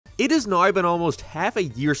It has now been almost half a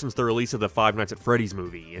year since the release of the Five Nights at Freddy's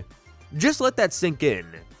movie. Just let that sink in.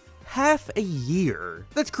 Half a year.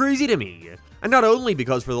 That's crazy to me. And not only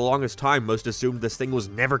because for the longest time most assumed this thing was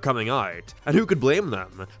never coming out, and who could blame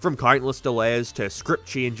them? From countless delays to script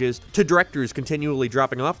changes to directors continually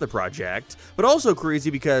dropping off the project, but also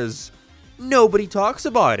crazy because nobody talks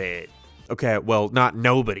about it. Okay, well, not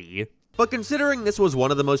nobody. But considering this was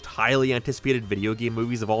one of the most highly anticipated video game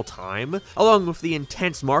movies of all time, along with the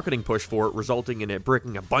intense marketing push for it resulting in it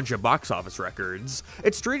breaking a bunch of box office records,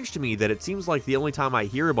 it's strange to me that it seems like the only time I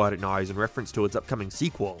hear about it now is in reference to its upcoming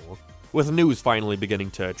sequel, with news finally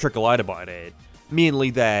beginning to trickle out about it, mainly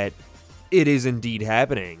that it is indeed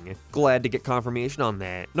happening. Glad to get confirmation on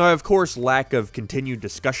that. Now, of course, lack of continued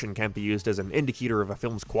discussion can't be used as an indicator of a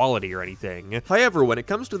film's quality or anything. However, when it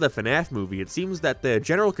comes to the FNAF movie, it seems that the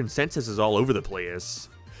general consensus is all over the place.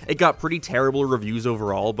 It got pretty terrible reviews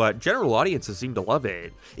overall, but general audiences seem to love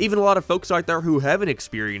it. Even a lot of folks out there who haven't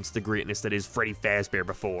experienced the greatness that is Freddy Fazbear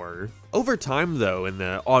before. Over time, though, in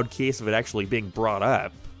the odd case of it actually being brought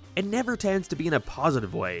up, it never tends to be in a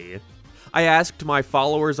positive way. I asked my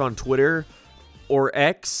followers on Twitter, or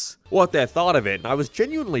X, what they thought of it, and I was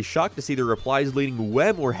genuinely shocked to see the replies leaning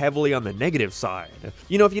way more heavily on the negative side.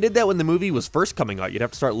 You know, if you did that when the movie was first coming out, you'd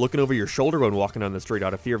have to start looking over your shoulder when walking down the street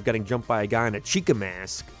out of fear of getting jumped by a guy in a Chica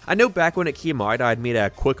mask. I know back when it came out, I'd made a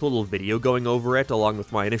quick little video going over it along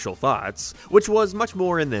with my initial thoughts, which was much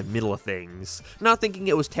more in the middle of things. Not thinking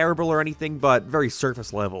it was terrible or anything, but very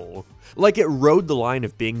surface level. Like it rode the line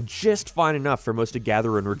of being just fine enough for most to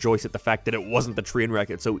gather and rejoice at the fact that it wasn't the train wreck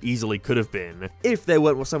it so easily could have been, if they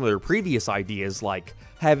went with some of their previous ideas like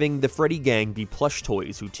having the Freddy gang be plush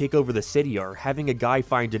toys who take over the city or having a guy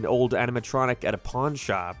find an old animatronic at a pawn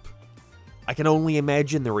shop. I can only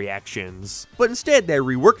imagine the reactions. But instead they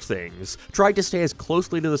reworked things, tried to stay as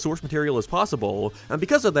closely to the source material as possible, and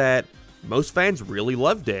because of that, most fans really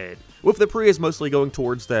loved it, with the praise mostly going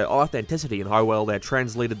towards the authenticity and how well that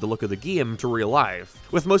translated the look of the game to real life,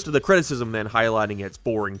 with most of the criticism then highlighting its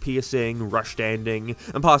boring pacing, rushed ending,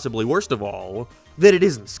 and possibly worst of all, that it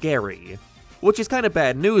isn't scary. Which is kind of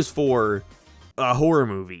bad news for a horror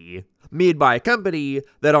movie, made by a company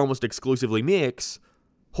that almost exclusively makes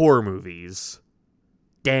horror movies.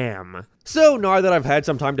 Damn. So now that I've had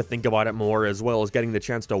some time to think about it more, as well as getting the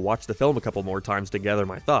chance to watch the film a couple more times to gather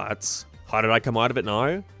my thoughts, how did I come out of it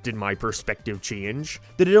now? Did my perspective change?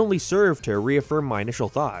 Did it only serve to reaffirm my initial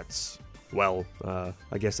thoughts? Well,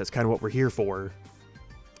 I guess that's kind of what we're here for.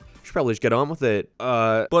 Should probably just get on with it.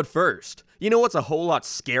 But first, you know what's a whole lot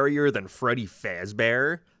scarier than Freddy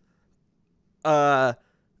Fazbear?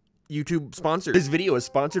 YouTube sponsor. This video is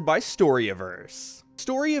sponsored by Storyverse.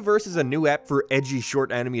 Storyverse is a new app for edgy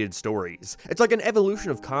short animated stories. It's like an evolution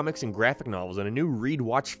of comics and graphic novels in a new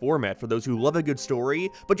read-watch format for those who love a good story,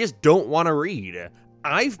 but just don't want to read.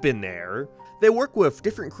 I've been there. They work with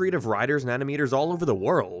different creative writers and animators all over the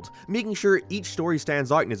world, making sure each story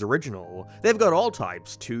stands out and is original. They've got all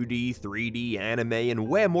types, 2D, 3D, anime, and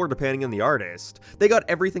way more depending on the artist. They got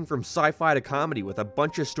everything from sci-fi to comedy with a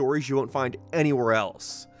bunch of stories you won't find anywhere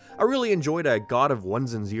else. I really enjoyed a God of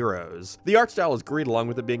Ones and Zeros. The art style is great, along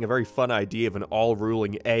with it being a very fun idea of an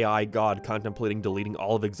all-ruling AI god contemplating deleting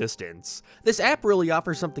all of existence. This app really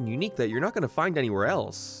offers something unique that you're not going to find anywhere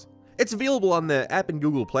else. It's available on the app and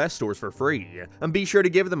Google Play stores for free, and be sure to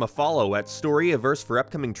give them a follow at Storyverse for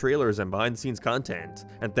upcoming trailers and behind-the-scenes content.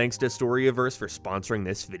 And thanks to Storyverse for sponsoring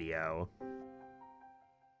this video.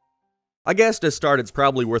 I guess to start, it's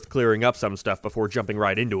probably worth clearing up some stuff before jumping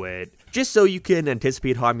right into it, just so you can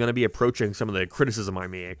anticipate how I'm going to be approaching some of the criticism I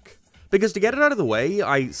make. Because to get it out of the way,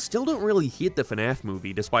 I still don't really hate the FNAF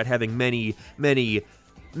movie, despite having many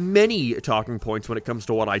talking points when it comes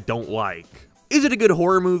to what I don't like. Is it a good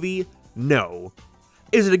horror movie? No.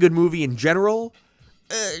 Is it a good movie in general?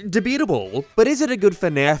 Debatable. But is it a good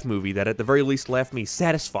FNAF movie that at the very least left me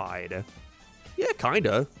satisfied? Yeah,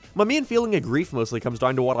 kinda. My main feeling of grief mostly comes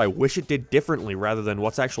down to what I wish it did differently rather than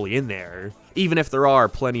what's actually in there, even if there are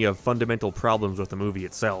plenty of fundamental problems with the movie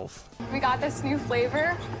itself. We got this new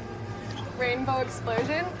flavor, Rainbow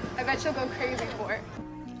Explosion. I bet you'll go crazy for it.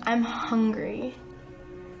 I'm hungry.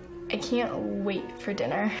 I can't wait for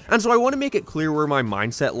dinner. And so I want to make it clear where my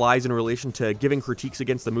mindset lies in relation to giving critiques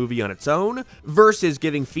against the movie on its own, versus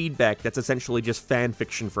giving feedback that's essentially just fan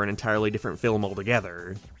fiction for an entirely different film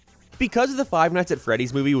altogether. Because the Five Nights at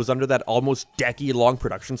Freddy's movie was under that almost decade-long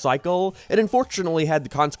production cycle, it unfortunately had the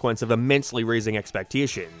consequence of immensely raising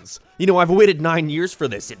expectations. You know, I've waited 9 years for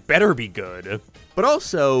this, it better be good. But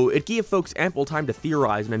also, it gave folks ample time to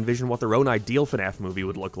theorize and envision what their own ideal FNAF movie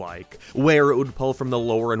would look like, where it would pull from the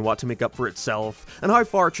lore and what to make up for itself, and how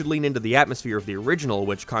far it should lean into the atmosphere of the original,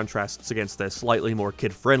 which contrasts against the slightly more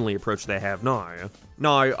kid-friendly approach they have now.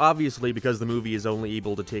 Now, obviously, because the movie is only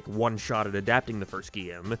able to take one shot at adapting the first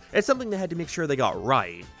game, it's something they had to make sure they got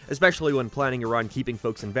right, especially when planning around keeping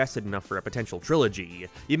folks invested enough for a potential trilogy.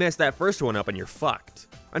 You mess that first one up and you're fucked.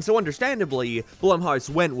 And so understandably, Blumhouse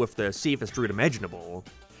went with the safest route imaginable.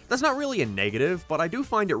 That's not really a negative, but I do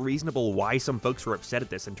find it reasonable why some folks were upset at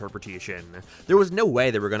this interpretation. There was no way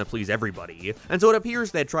they were going to please everybody, and so it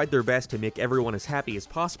appears they tried their best to make everyone as happy as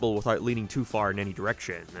possible without leaning too far in any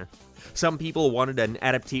direction. Some people wanted an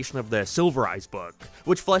adaptation of the Silver Eyes book,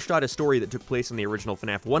 which fleshed out a story that took place in the original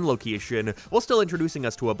FNAF 1 location, while still introducing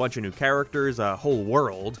us to a bunch of new characters, a whole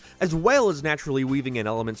world, as well as naturally weaving in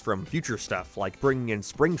elements from future stuff, like bringing in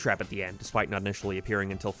Springtrap at the end, despite not initially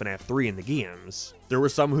appearing until FNAF 3 in the games. There were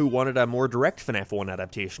some who wanted a more direct FNAF 1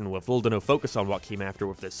 adaptation with little to no focus on what came after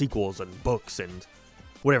with the sequels and books and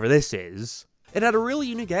whatever this is. It had a really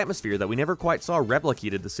unique atmosphere that we never quite saw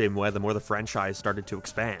replicated the same way the more the franchise started to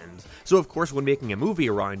expand. So of course when making a movie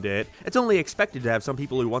around it, it's only expected to have some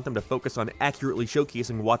people who want them to focus on accurately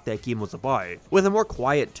showcasing what that game was about, with a more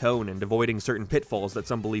quiet tone and avoiding certain pitfalls that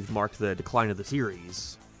some believed marked the decline of the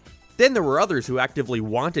series. Then there were others who actively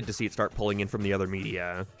wanted to see it start pulling in from the other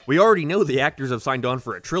media. We already know the actors have signed on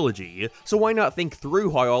for a trilogy, so why not think through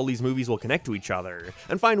how all these movies will connect to each other,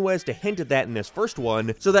 and find ways to hint at that in this first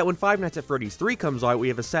one, so that when Five Nights at Freddy's 3 comes out, we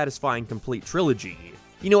have a satisfying complete trilogy.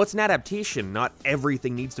 You know, it's an adaptation, not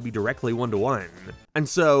everything needs to be directly one-to-one. And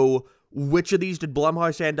so, which of these did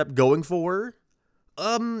Blumhouse end up going for?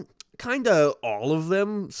 Kinda all of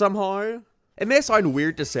them, somehow. It may sound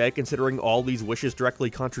weird to say considering all these wishes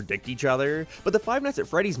directly contradict each other, but the Five Nights at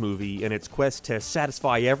Freddy's movie, in its quest to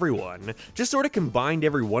satisfy everyone, just sort of combined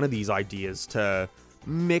every one of these ideas to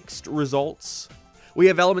mixed results. We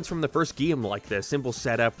have elements from the first game like the simple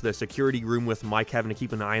setup, the security room with Mike having to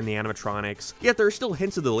keep an eye on the animatronics, yet there are still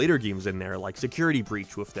hints of the later games in there like Security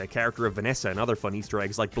Breach with the character of Vanessa and other fun Easter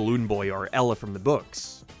eggs like Balloon Boy or Ella from the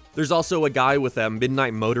books. There's also a guy with a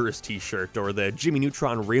Midnight Motorist t-shirt or the Jimmy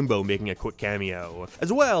Neutron Rainbow making a quick cameo,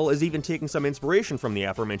 as well as even taking some inspiration from the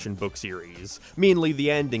aforementioned book series, mainly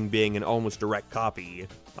the ending being an almost direct copy.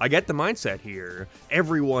 I get the mindset here.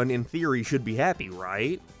 Everyone, in theory, should be happy,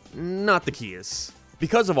 right? Not the case.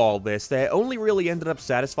 Because of all this, they only really ended up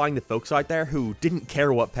satisfying the folks out there who didn't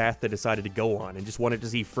care what path they decided to go on and just wanted to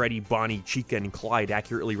see Freddy, Bonnie, Chica, and Clyde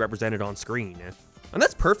accurately represented on screen. And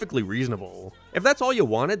that's perfectly reasonable. If that's all you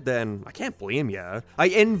wanted, then I can't blame ya. I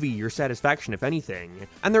envy your satisfaction, if anything.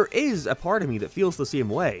 And there is a part of me that feels the same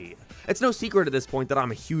way. It's no secret at this point that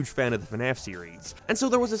I'm a huge fan of the FNAF series, and so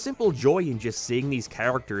there was a simple joy in just seeing these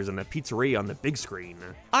characters in the pizzeria on the big screen.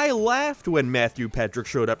 I laughed when Matthew Patrick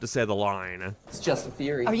showed up to say the line. It's just a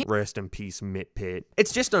theory. Rest in peace, Mitpit.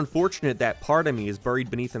 It's just unfortunate that part of me is buried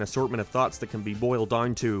beneath an assortment of thoughts that can be boiled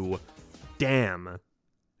down to, damn.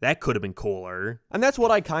 That could have been cooler. And that's what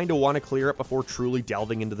I kinda want to clear up before truly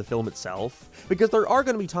delving into the film itself, because there are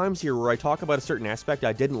going to be times here where I talk about a certain aspect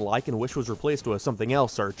I didn't like and wish was replaced with something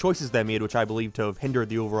else, or choices they made which I believe to have hindered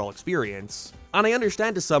the overall experience. And I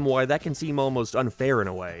understand to some why that can seem almost unfair in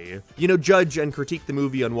a way. You know, judge and critique the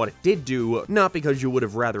movie on what it did do, not because you would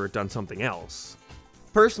have rather it done something else.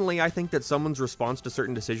 Personally, I think that someone's response to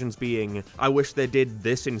certain decisions being, I wish they did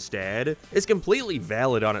this instead, is completely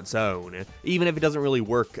valid on its own, even if it doesn't really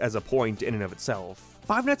work as a point in and of itself.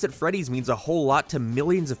 Five Nights at Freddy's means a whole lot to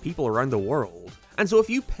millions of people around the world. And so if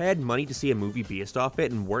you paid money to see a movie based off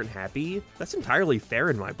it and weren't happy, that's entirely fair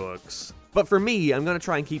in my books. But for me, I'm gonna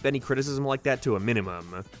try and keep any criticism like that to a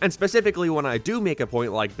minimum. And specifically when I do make a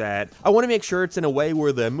point like that, I want to make sure it's in a way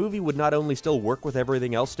where the movie would not only still work with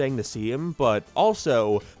everything else staying the same, but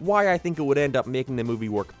also why I think it would end up making the movie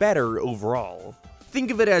work better overall.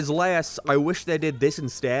 Think of it as less, I wish they did this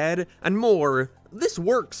instead, and more, this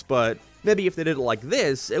works, but maybe if they did it like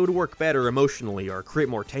this, it would work better emotionally or create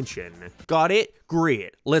more tension. Got it?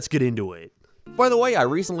 Great. Let's get into it. By the way, I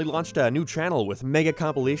recently launched a new channel with mega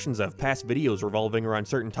compilations of past videos revolving around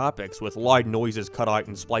certain topics with loud noises cut out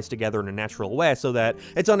and spliced together in a natural way so that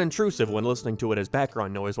it's unintrusive when listening to it as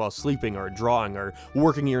background noise while sleeping or drawing or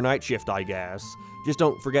working your night shift, I guess. Just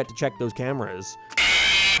don't forget to check those cameras.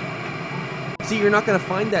 See, you're not gonna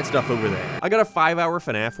find that stuff over there. I got a 5-hour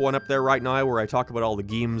FNAF one up there right now where I talk about all the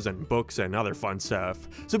games and books and other fun stuff.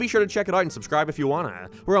 So be sure to check it out and subscribe if you wanna.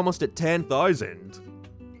 We're almost at 10,000.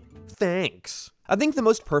 Thanks. I think the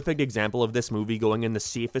most perfect example of this movie going in the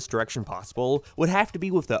safest direction possible would have to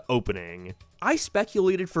be with the opening. I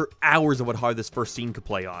speculated for hours about how this first scene could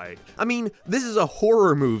play out. I mean, this is a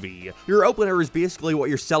horror movie. Your opener is basically what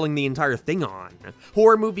you're selling the entire thing on.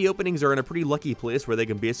 Horror movie openings are in a pretty lucky place where they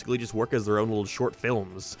can basically just work as their own little short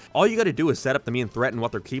films. All you gotta do is set up the main threat and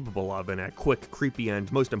what they're capable of in a quick, creepy,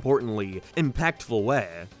 and most importantly, impactful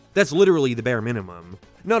way. That's literally the bare minimum.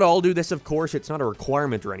 Not all do this, of course, it's not a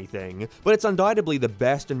requirement or anything, but it's undoubtedly the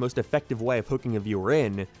best and most effective way of hooking a viewer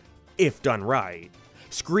in, if done right.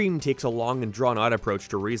 Scream takes a long and drawn-out approach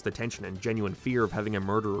to raise the tension and genuine fear of having a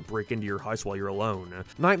murderer break into your house while you're alone.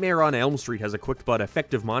 Nightmare on Elm Street has a quick but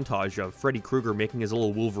effective montage of Freddy Krueger making his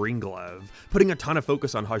little Wolverine glove, putting a ton of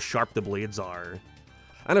focus on how sharp the blades are.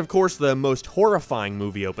 And of course, the most horrifying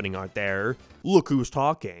movie opening out there, Look Who's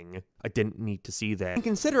Talking. I didn't need to see that. And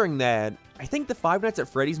considering that, I think the Five Nights at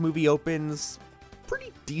Freddy's movie opens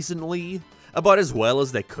pretty decently, about as well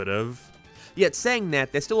as they could have. Yet saying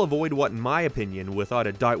that, they still avoid what, in my opinion, without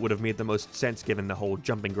a doubt would have made the most sense given the whole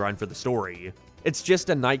jumping ground for the story. It's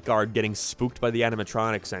just a night guard getting spooked by the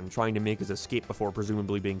animatronics and trying to make his escape before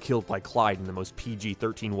presumably being killed by Clyde in the most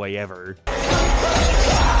PG-13 way ever.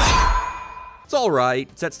 It's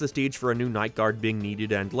alright, sets the stage for a new night guard being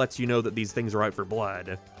needed and lets you know that these things are out for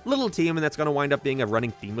blood. Little team, and that's gonna wind up being a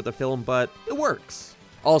running theme with the film, but it works.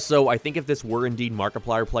 Also, I think if this were indeed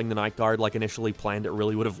Markiplier playing the night guard like initially planned, it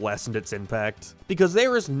really would have lessened its impact. Because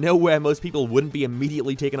there is no way most people wouldn't be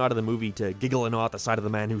immediately taken out of the movie to giggle and awe at the sight of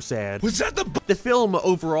the man who said, "Was that the film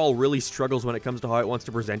overall really struggles when it comes to how it wants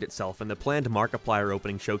to present itself, and the planned Markiplier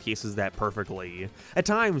opening showcases that perfectly. At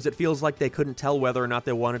times, it feels like they couldn't tell whether or not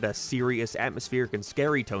they wanted a serious, atmospheric, and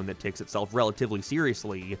scary tone that takes itself relatively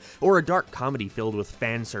seriously, or a dark comedy filled with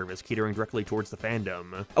fan service catering directly towards the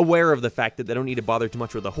fandom. Aware of the fact that they don't need to bother too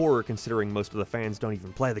much with the horror considering most of the fans don't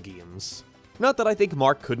even play the games. Not that I think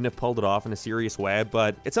Mark couldn't have pulled it off in a serious way,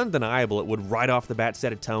 but it's undeniable it would right off the bat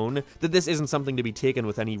set a tone that this isn't something to be taken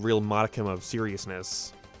with any real modicum of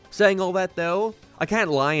seriousness. Saying all that though, I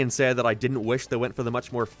can't lie and say that I didn't wish they went for the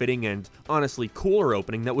much more fitting and honestly cooler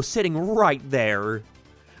opening that was sitting right there.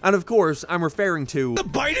 And of course, I'm referring to The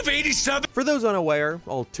Bite of 87! For those unaware,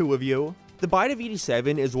 all two of you, The Bite of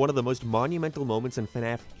 87 is one of the most monumental moments in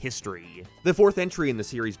FNAF history. The fourth entry in the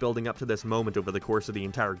series building up to this moment over the course of the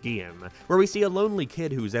entire game, where we see a lonely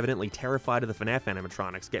kid who's evidently terrified of the FNAF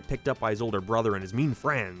animatronics get picked up by his older brother and his mean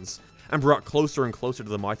friends, and brought closer and closer to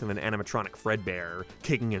the mouth of an animatronic Fredbear,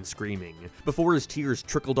 kicking and screaming, before his tears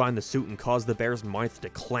trickle down the suit and cause the bear's mouth to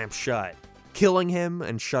clamp shut, killing him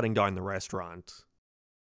and shutting down the restaurant.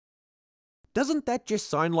 Doesn't that just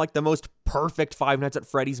sound like the most perfect Five Nights at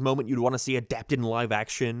Freddy's moment you'd want to see adapted in live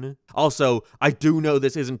action? Also, I do know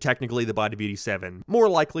this isn't technically The Bite of 87. More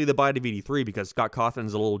likely The Bite of 83 because Scott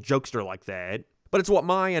Cawthon's a little jokester like that. But it's what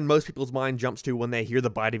my and most people's mind jumps to when they hear The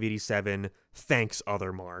Bite of 87. Thanks,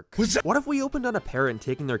 other Mark. What if we opened on a parent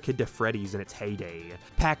taking their kid to Freddy's in its heyday,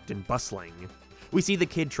 packed and bustling? We see the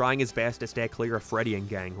kid trying his best to stay clear of Freddy and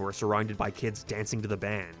gang who are surrounded by kids dancing to the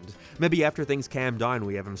band. Maybe after things calm down,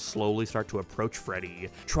 we have him slowly start to approach Freddy,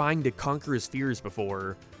 trying to conquer his fears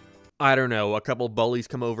before, I don't know, a couple bullies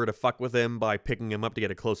come over to fuck with him by picking him up to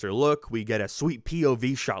get a closer look. We get a sweet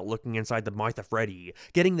POV shot looking inside the mouth of Freddy,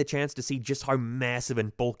 getting the chance to see just how massive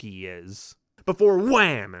and bulky he is. Before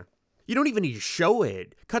wham! You don't even need to show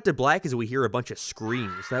it. Cut to black as we hear a bunch of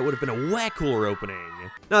screams. That would have been a way cooler opening.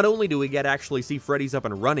 Not only do we get to actually see Freddy's up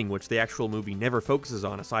and running, which the actual movie never focuses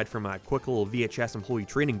on aside from a quick little VHS employee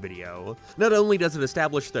training video, not only does it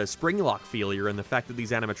establish the spring lock failure and the fact that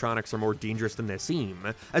these animatronics are more dangerous than they seem,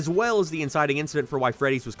 as well as the inciting incident for why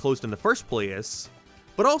Freddy's was closed in the first place,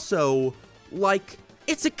 but also, like,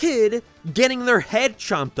 it's a kid getting their head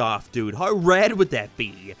chomped off, dude. How rad would that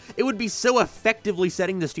be? It would be so effectively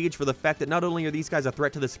setting the stage for the fact that not only are these guys a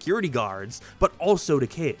threat to the security guards, but also to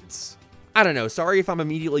kids. I don't know, sorry if I'm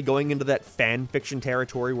immediately going into that fan fiction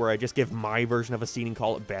territory where I just give my version of a scene and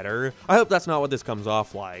call it better. I hope that's not what this comes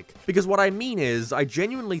off like. Because what I mean is, I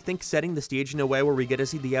genuinely think setting the stage in a way where we get to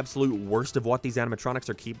see the absolute worst of what these animatronics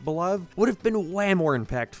are capable of would have been way more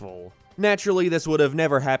impactful. Naturally, this would have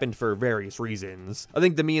never happened for various reasons. I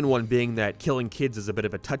think the main one being that killing kids is a bit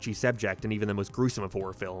of a touchy subject in even the most gruesome of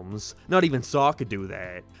horror films. Not even Saw could do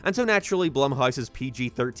that. And so naturally, Blumhouse's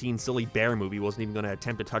PG-13 silly bear movie wasn't even going to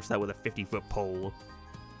attempt to touch that with a 50-foot pole.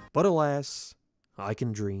 But alas, I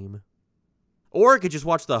can dream. Or I could just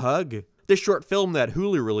watch The Hug, this short film that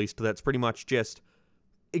Hulu released that's pretty much just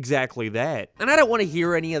exactly that. And I don't want to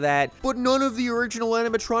hear any of that, but none of the original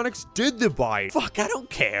animatronics did the bite. Fuck, I don't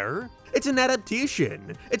care. It's an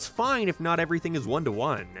adaptation. It's fine if not everything is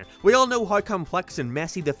one-to-one. We all know how complex and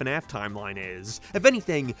messy the FNAF timeline is. If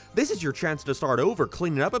anything, this is your chance to start over,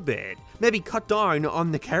 clean it up a bit. Maybe cut down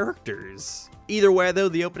on the characters. Either way though,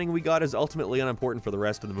 the opening we got is ultimately unimportant for the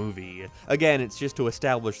rest of the movie. Again, it's just to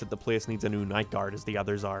establish that the place needs a new night guard as the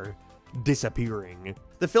others are disappearing.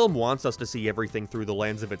 The film wants us to see everything through the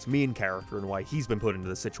lens of its main character and why he's been put into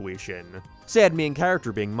the situation. Said main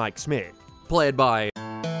character being Mike Smith, played by...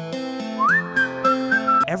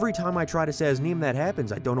 Every time I try to say his name that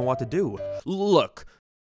happens, I don't know what to do. Look.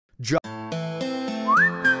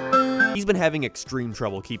 He's been having extreme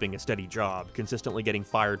trouble keeping a steady job, consistently getting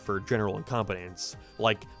fired for general incompetence,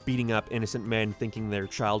 like beating up innocent men thinking they're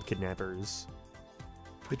child kidnappers.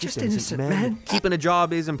 We're just innocent men. Keeping a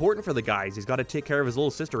job is important for the guys. He's got to take care of his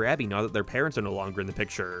little sister Abby now that their parents are no longer in the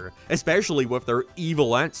picture. Especially with their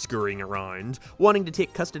evil aunt scurrying around, wanting to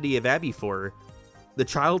take custody of Abby for the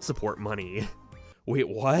child support money. Wait,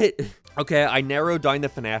 what? Okay, I narrowed down the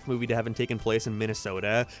FNAF movie to having taken place in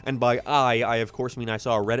Minnesota, and by I of course mean I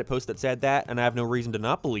saw a Reddit post that said that, and I have no reason to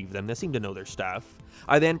not believe them. They seem to know their stuff.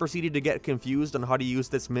 I then proceeded to get confused on how to use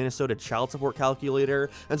this Minnesota child support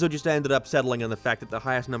calculator, and so just ended up settling on the fact that the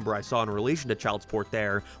highest number I saw in relation to child support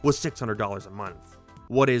there was $600 a month.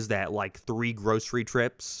 What is that, like 3 grocery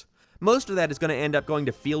trips? Most of that is going to end up going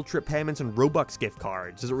to field trip payments and Robux gift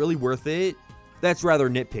cards. Is it really worth it? That's rather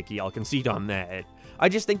nitpicky, I'll concede on that. I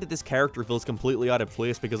just think that this character feels completely out of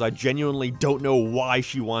place because I genuinely don't know why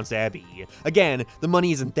she wants Abby. Again, the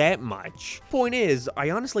money isn't that much. Point is, I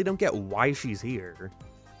honestly don't get why she's here.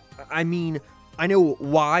 I mean, I know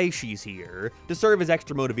why she's here, to serve as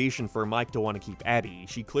extra motivation for Mike to want to keep Abby.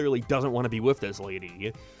 She clearly doesn't want to be with this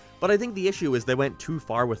lady. But I think the issue is they went too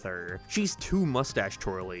far with her. She's too mustache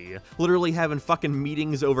twirly, literally having fucking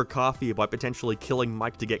meetings over coffee about potentially killing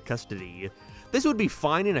Mike to get custody. This would be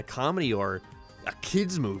fine in a comedy or a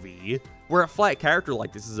kid's movie, where a flat character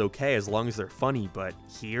like this is okay as long as they're funny, but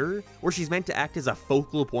here, where she's meant to act as a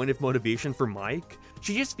focal point of motivation for Mike,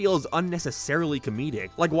 she just feels unnecessarily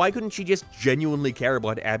comedic. Like, why couldn't she just genuinely care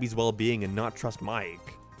about Abby's well-being and not trust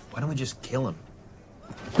Mike? Why don't we just kill him?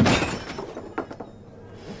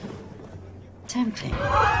 Tempting.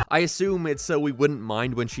 I assume it's so we wouldn't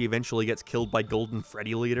mind when she eventually gets killed by Golden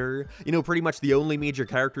Freddy later. You know, pretty much the only major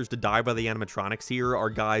characters to die by the animatronics here are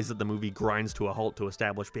guys that the movie grinds to a halt to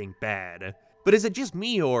establish being bad. But is it just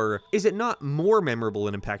me, or is it not more memorable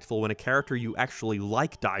and impactful when a character you actually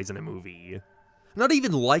like dies in a movie? Not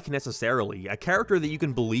even like necessarily, a character that you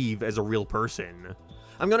can believe as a real person.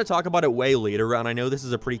 I'm going to talk about it way later, and I know this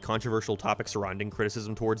is a pretty controversial topic surrounding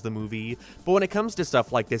criticism towards the movie, but when it comes to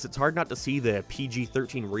stuff like this, it's hard not to see the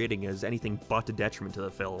PG-13 rating as anything but a detriment to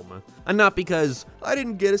the film. And not because I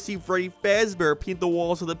didn't get to see Freddy Fazbear paint the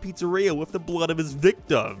walls of the pizzeria with the blood of his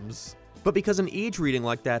victims, but because an age reading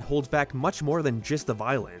like that holds back much more than just the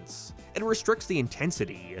violence. It restricts the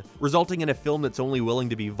intensity, resulting in a film that's only willing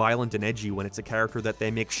to be violent and edgy when it's a character that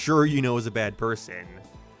they make sure you know is a bad person.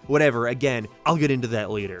 Whatever, again, I'll get into that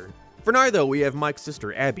later. For now though, we have Mike's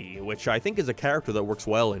sister Abby, which I think is a character that works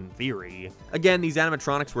well in theory. Again, these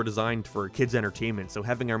animatronics were designed for kids' entertainment, so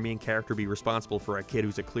having our main character be responsible for a kid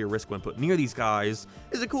who's a clear risk when put near these guys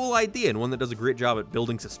is a cool idea and one that does a great job at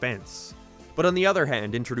building suspense. But on the other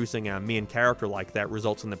hand, introducing a main character like that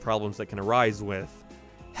results in the problems that can arise with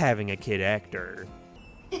having a kid actor.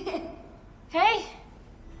 Hey,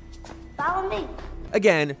 follow me.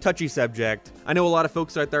 Again, touchy subject. I know a lot of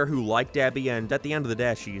folks out there who liked Abby, and at the end of the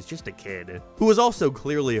day, she's just a kid, who was also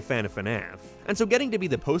clearly a fan of FNAF. And so getting to be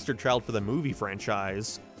the poster child for the movie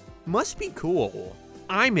franchise must be cool.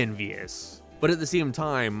 I'm envious. But at the same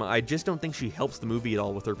time, I just don't think she helps the movie at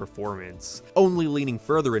all with her performance, only leaning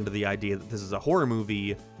further into the idea that this is a horror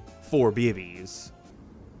movie for babies.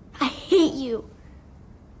 I hate you.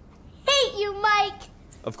 Hate you, Mike.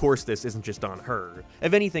 Of course, this isn't just on her.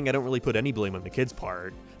 If anything, I don't really put any blame on the kids'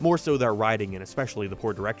 part. More so their writing and especially the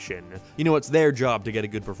poor direction. You know, it's their job to get a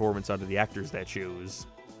good performance out of the actors they choose.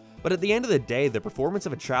 But at the end of the day, the performance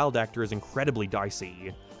of a child actor is incredibly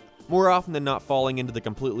dicey, more often than not falling into the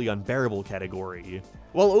completely unbearable category.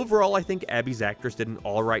 While overall I think Abby's actress did an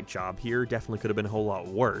alright job here, definitely could have been a whole lot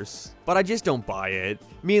worse. But I just don't buy it,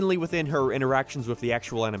 mainly within her interactions with the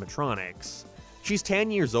actual animatronics. She's 10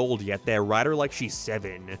 years old, yet they write her like she's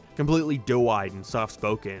 7, completely doe-eyed and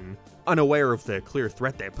soft-spoken, unaware of the clear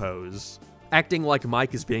threat they pose. Acting like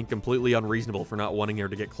Mike is being completely unreasonable for not wanting her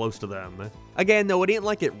to get close to them. Again, though, it ain't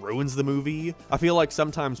like it ruins the movie. I feel like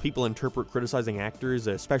sometimes people interpret criticizing actors,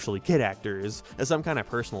 especially kid actors, as some kind of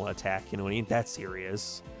personal attack, you know, it ain't that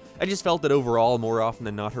serious. I just felt that overall, more often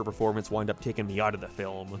than not, her performance wound up taking me out of the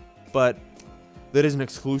film. But that isn't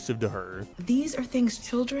exclusive to her. These are things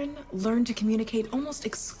children learn to communicate almost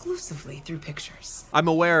exclusively through pictures. I'm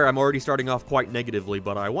aware I'm already starting off quite negatively,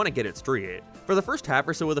 but I want to get it straight. For the first half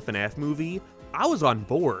or so of the FNAF movie, I was on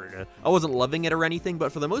board. I wasn't loving it or anything,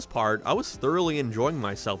 but for the most part, I was thoroughly enjoying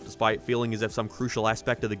myself despite feeling as if some crucial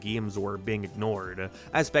aspect of the games were being ignored,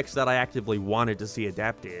 aspects that I actively wanted to see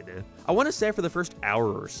adapted. I want to say for the first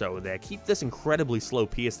hour or so, they keep this incredibly slow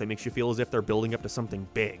pace that makes you feel as if they're building up to something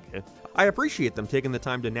big. I appreciate them taking the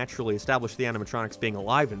time to naturally establish the animatronics being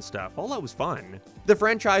alive and stuff, all that was fun. The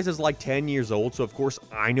franchise is like 10 years old, so of course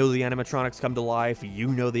I know the animatronics come to life, you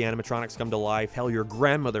know the animatronics come to life, hell, your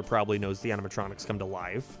grandmother probably knows the animatronics come to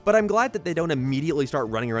life. But I'm glad that they don't immediately start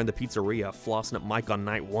running around the pizzeria flossing up Mike on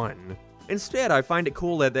night one. Instead, I find it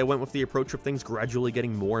cool that they went with the approach of things gradually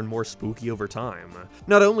getting more and more spooky over time.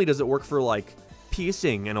 Not only does it work for, like,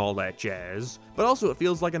 pacing and all that jazz, but also it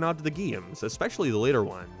feels like a nod to the games, especially the later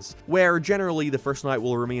ones, where generally the first night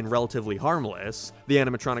will remain relatively harmless, the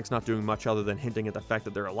animatronics not doing much other than hinting at the fact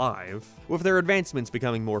that they're alive, with their advancements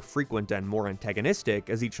becoming more frequent and more antagonistic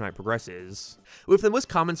as each night progresses. With the most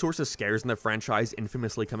common source of scares in the franchise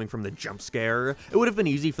infamously coming from the jump scare, it would have been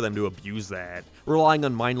easy for them to abuse that, relying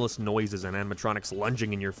on mindless noises and animatronics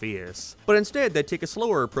lunging in your face. But instead, they take a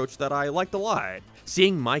slower approach that I liked a lot,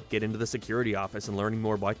 seeing Mike get into the security office and learning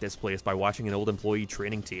more about this place by watching an old employee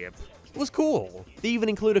training tape. It was cool. They even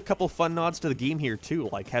include a couple fun nods to the game here too,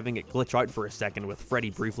 like having it glitch out for a second with Freddy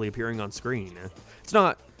briefly appearing on screen. It's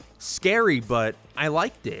not scary, but I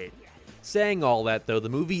liked it. Saying all that though, the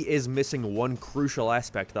movie is missing one crucial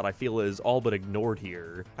aspect that I feel is all but ignored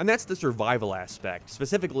here, and that's the survival aspect,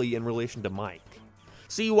 specifically in relation to Mike.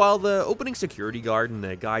 See, while the opening security guard and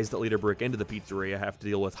the guys that later break into the pizzeria have to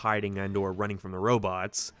deal with hiding and or running from the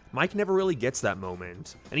robots, Mike never really gets that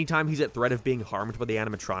moment. Anytime he's at threat of being harmed by the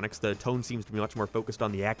animatronics, the tone seems to be much more focused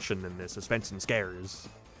on the action than the suspense and scares.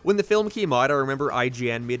 When the film came out, I remember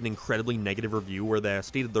IGN made an incredibly negative review where they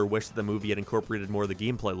stated their wish that the movie had incorporated more of the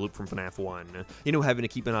gameplay loop from FNAF 1. You know, having to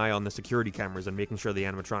keep an eye on the security cameras and making sure the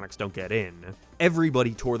animatronics don't get in.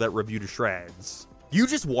 Everybody tore that review to shreds. You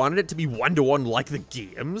just wanted it to be one-to-one like the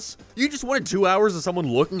games? You just wanted 2 hours of someone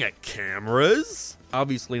looking at cameras?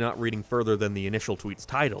 Obviously not reading further than the initial tweet's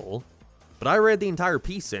title. But I read the entire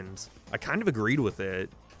piece and I kind of agreed with it.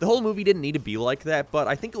 The whole movie didn't need to be like that, but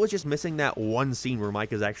I think it was just missing that one scene where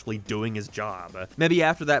Mike is actually doing his job. Maybe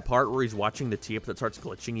after that part where he's watching the tape that starts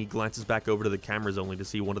glitching, he glances back over to the cameras only to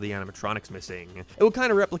see one of the animatronics missing. It would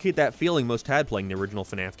kind of replicate that feeling most had playing the original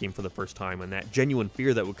FNAF game for the first time, and that genuine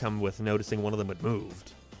fear that would come with noticing one of them had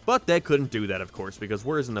moved. But they couldn't do that, of course, because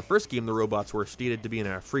whereas in the first game the robots were stated to be in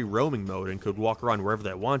a free roaming mode and could walk around wherever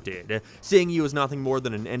they wanted, seeing you as nothing more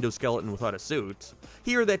than an endoskeleton without a suit,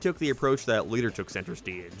 here they took the approach that later took center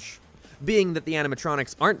stage. Being that the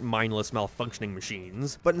animatronics aren't mindless malfunctioning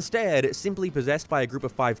machines, but instead simply possessed by a group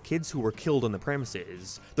of 5 kids who were killed on the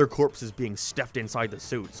premises, their corpses being stuffed inside the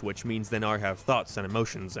suits, which means they now have thoughts and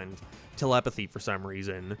emotions and telepathy for some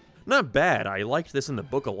reason. Not bad, I liked this in the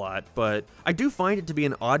book a lot, but I do find it to be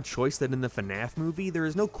an odd choice that in the FNAF movie there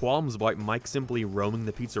is no qualms about Mike simply roaming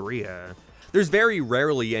the pizzeria. There's very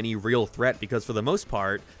rarely any real threat because for the most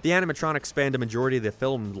part, the animatronics spend a majority of the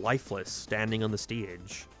film lifeless, standing on the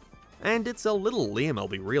stage. And it's a little lame, I'll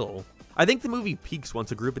be real. I think the movie peaks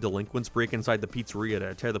once a group of delinquents break inside the pizzeria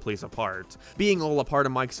to tear the place apart, being all a part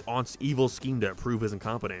of Mike's aunt's evil scheme to prove his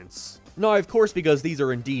incompetence. Now, of course, because these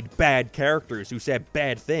are indeed bad characters who said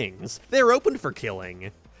bad things, they're open for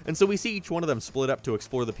killing. And so we see each one of them split up to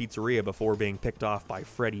explore the pizzeria before being picked off by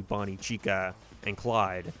Freddy, Bonnie, Chica, and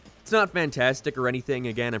Clyde. It's not fantastic or anything.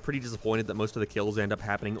 Again, I'm pretty disappointed that most of the kills end up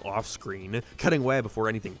happening off-screen, cutting away before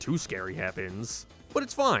anything too scary happens. But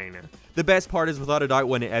it's fine. The best part is without a doubt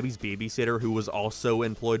when Abby's babysitter, who was also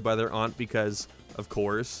employed by their aunt because, of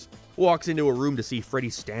course, walks into a room to see Freddy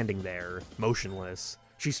standing there, motionless.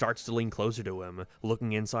 She starts to lean closer to him,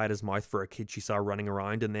 looking inside his mouth for a kid she saw running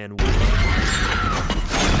around, and then...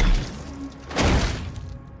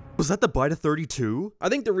 Was that the bite of 32? I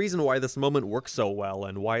think the reason why this moment works so well,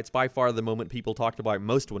 and why it's by far the moment people talked about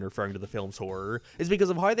most when referring to the film's horror, is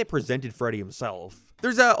because of how they presented Freddy himself.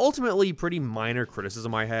 There's a ultimately pretty minor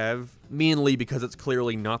criticism I have, mainly because it's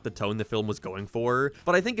clearly not the tone the film was going for,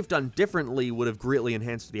 but I think if done differently would have greatly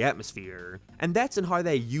enhanced the atmosphere, and that's in how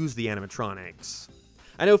they use the animatronics.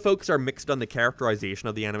 I know folks are mixed on the characterization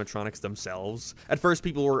of the animatronics themselves. At first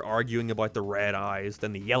people were arguing about the red eyes,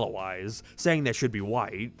 then the yellow eyes, saying they should be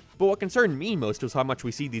white. But what concerned me most was how much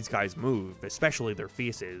we see these guys move, especially their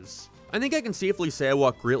faces. I think I can safely say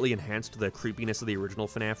what greatly enhanced the creepiness of the original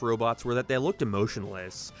FNAF robots were that they looked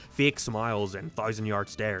emotionless, fake smiles, and thousand-yard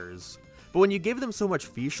stares. But when you give them so much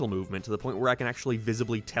facial movement to the point where I can actually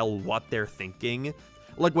visibly tell what they're thinking,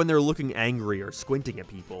 like when they're looking angry or squinting at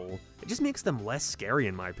people, it just makes them less scary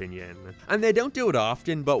in my opinion. And they don't do it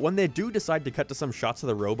often, but when they do decide to cut to some shots of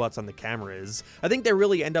the robots on the cameras, I think they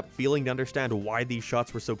really end up feeling to understand why these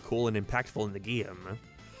shots were so cool and impactful in the game.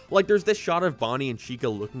 Like, there's this shot of Bonnie and Chica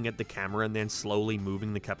looking at the camera and then slowly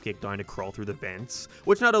moving the cupcake down to crawl through the vents,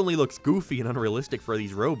 which not only looks goofy and unrealistic for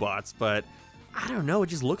these robots, but I don't know, it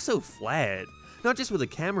just looks so flat. Not just with the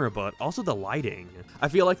camera, but also the lighting. I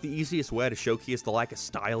feel like the easiest way to showcase the lack of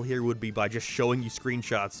style here would be by just showing you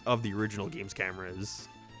screenshots of the original game's cameras.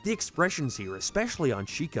 The expressions here, especially on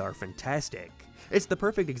Chica, are fantastic. It's the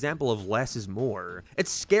perfect example of less is more.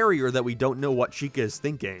 It's scarier that we don't know what Chica is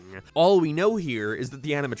thinking. All we know here is that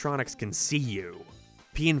the animatronics can see you,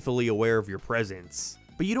 painfully aware of your presence.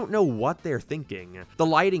 But you don't know what they're thinking. The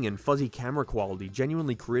lighting and fuzzy camera quality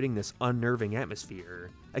genuinely creating this unnerving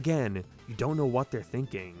atmosphere. Again, you don't know what they're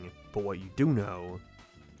thinking, but what you do know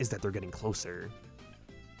is that they're getting closer.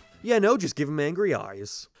 Yeah, no, just give them angry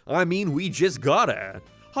eyes. I mean, we just gotta.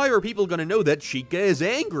 How are people gonna know that Chica is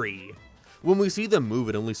angry? When we see them move,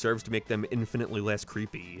 it only serves to make them infinitely less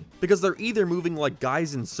creepy, because they're either moving like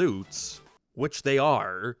guys in suits, which they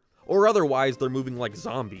are, or otherwise they're moving like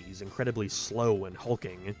zombies, incredibly slow and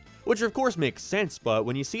hulking. Which of course makes sense, but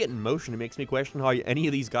when you see it in motion, it makes me question how any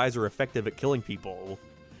of these guys are effective at killing people.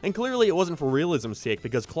 And clearly it wasn't for realism's sake,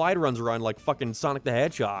 because Clyde runs around like fucking Sonic the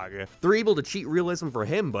Hedgehog. They're able to cheat realism for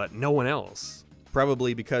him, but no one else.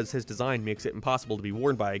 Probably because his design makes it impossible to be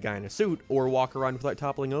worn by a guy in a suit, or walk around without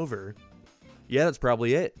toppling over. Yeah, that's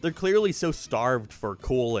probably it. They're clearly so starved for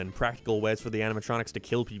cool and practical ways for the animatronics to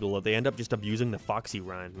kill people that they end up just abusing the Foxy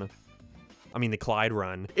run. I mean the Clyde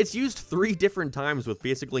run. It's used 3 different times with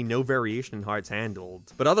basically no variation in how it's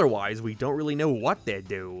handled. But otherwise, we don't really know what they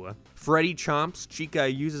do. Freddy chomps, Chica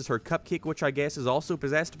uses her cupcake, which I guess is also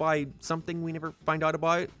possessed by something we never find out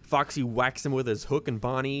about. Foxy whacks him with his hook and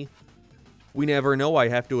Bonnie. We never know, I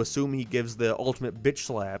have to assume he gives the ultimate bitch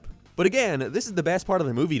slap. But again, this is the best part of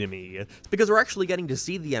the movie to me, because we're actually getting to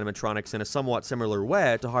see the animatronics in a somewhat similar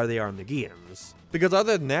way to how they are in the games. Because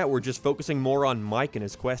other than that, we're just focusing more on Mike and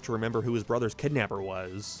his quest to remember who his brother's kidnapper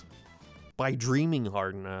was. By dreaming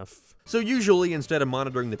hard enough. So usually, instead of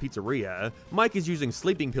monitoring the pizzeria, Mike is using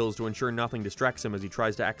sleeping pills to ensure nothing distracts him as he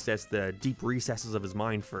tries to access the deep recesses of his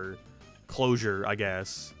mind for closure, I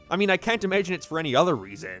guess. I mean, I can't imagine it's for any other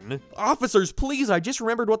reason. Officers, please, I just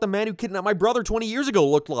remembered what the man who kidnapped my brother 20 years ago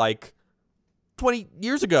looked like. 20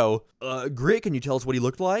 years ago. Great, can you tell us what he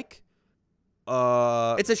looked like?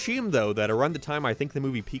 It's a shame, though, that around the time I think the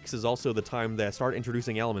movie peaks is also the time they start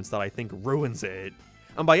introducing elements that I think ruins it.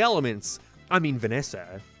 And by elements, I mean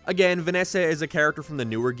Vanessa. Again, Vanessa is a character from the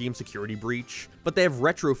newer game Security Breach, but they have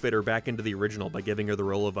retrofit her back into the original by giving her the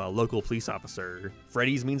role of a local police officer.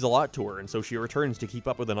 Freddy's means a lot to her, and so she returns to keep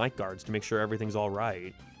up with the night guards to make sure everything's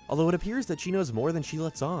alright. Although it appears that she knows more than she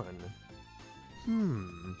lets on.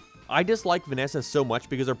 I dislike Vanessa so much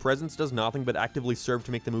because her presence does nothing but actively serve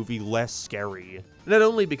to make the movie less scary. Not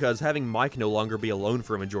only because having Mike no longer be alone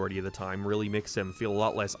for a majority of the time really makes him feel a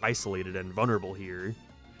lot less isolated and vulnerable here.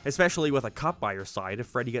 Especially with a cop by her side, if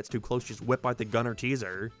Freddy gets too close, just whip out the gun or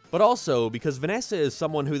teaser. But also because Vanessa is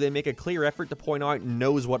someone who they make a clear effort to point out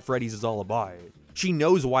knows what Freddy's is all about. She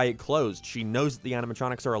knows why it closed, she knows that the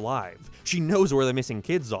animatronics are alive, she knows where the missing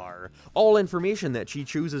kids are. All information that she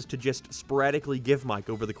chooses to just sporadically give Mike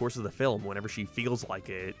over the course of the film whenever she feels like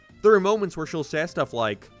it. There are moments where she'll say stuff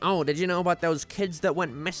like, "Oh, did you know about those kids that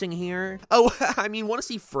went missing here? Oh, I mean, wanna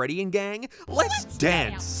see Freddy and gang? Let's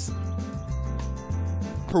dance!"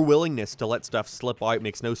 Her willingness to let stuff slip out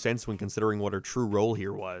makes no sense when considering what her true role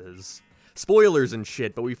here was. Spoilers and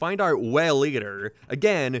shit, but we find out way later,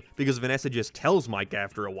 again, because Vanessa just tells Mike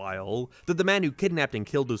after a while, that the man who kidnapped and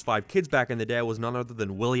killed those 5 kids back in the day was none other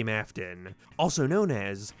than William Afton, also known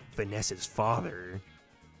as Vanessa's father.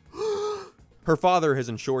 Her father has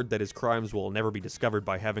ensured that his crimes will never be discovered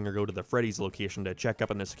by having her go to the Freddy's location to check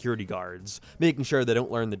up on the security guards, making sure they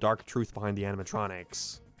don't learn the dark truth behind the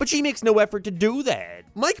animatronics. But she makes no effort to do that.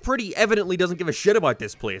 Mike pretty evidently doesn't give a shit about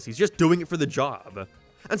this place, he's just doing it for the job.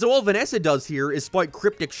 And so all Vanessa does here is spout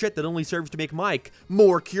cryptic shit that only serves to make Mike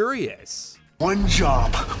more curious. One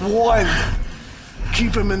job. One.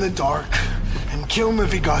 Keep him in the dark and kill him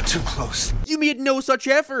if he got too close. You made no such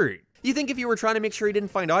effort. You think if you were trying to make sure he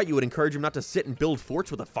didn't find out, you would encourage him not to sit and build forts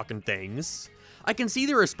with the fucking things? I can see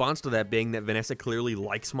the response to that being that Vanessa clearly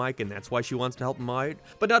likes Mike and that's why she wants to help him out,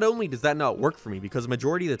 but not only does that not work for me because the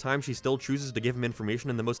majority of the time she still chooses to give him information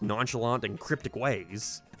in the most nonchalant and cryptic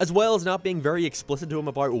ways, as well as not being very explicit to him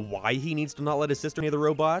about why he needs to not let his sister near the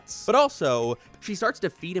robots, but also, she starts to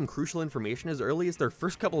feed him crucial information as early as their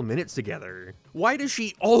first couple of minutes together. Why does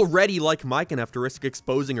she already like Mike enough to risk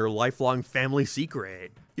exposing her lifelong family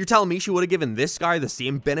secret? You're telling me she would have given this guy the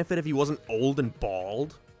same benefit if he wasn't old and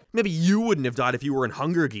bald? Maybe you wouldn't have died if you were in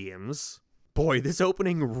Hunger Games. Boy, this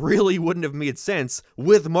opening really wouldn't have made sense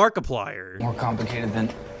with Markiplier. More complicated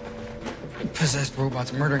than possessed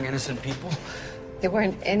robots murdering innocent people. They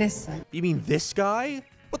weren't innocent. You mean this guy?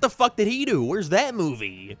 What the fuck did he do? Where's that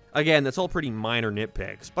movie? Again, that's all pretty minor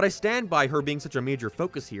nitpicks, but I stand by her being such a major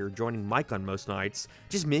focus here, joining Mike on most nights,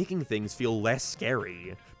 just making things feel less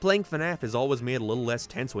scary. Playing FNAF has always made it a little less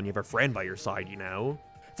tense when you have a friend by your side, you know?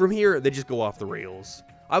 From here, they just go off the rails.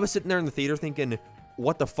 I was sitting there in the theater thinking,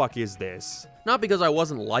 what the fuck is this? Not because I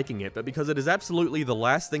wasn't liking it, but because it is absolutely the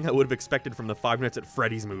last thing I would have expected from the Five Nights at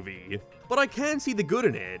Freddy's movie. But I can see the good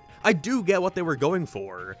in it. I do get what they were going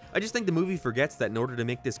for. I just think the movie forgets that in order to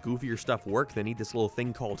make this goofier stuff work, they need this little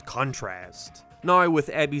thing called contrast. Now, with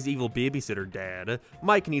Abby's evil babysitter dad,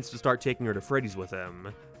 Mike needs to start taking her to Freddy's with him.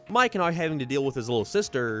 Mike and I having to deal with his little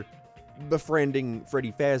sister befriending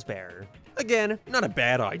Freddy Fazbear. Again, not a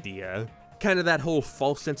bad idea. Kind of that whole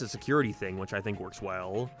false sense of security thing, which I think works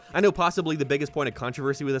well. I know possibly the biggest point of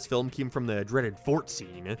controversy with this film came from the dreaded fort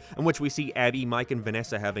scene, in which we see Abby, Mike, and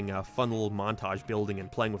Vanessa having a fun little montage building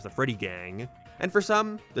and playing with the Freddy gang. And for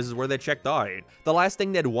some, this is where they checked out. The last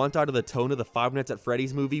thing they'd want out of the tone of the Five Nights at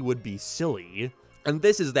Freddy's movie would be silly. And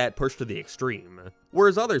this is that pushed to the extreme.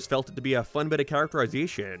 Whereas others felt it to be a fun bit of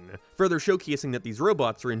characterization, further showcasing that these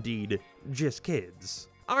robots are indeed just kids.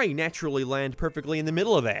 I naturally land perfectly in the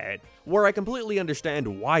middle of that, where I completely understand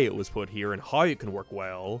why it was put here and how it can work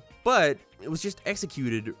well, but it was just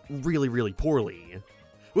executed really, really poorly.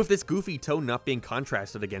 With this goofy tone not being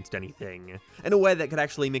contrasted against anything, in a way that could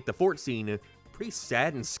actually make the fort scene pretty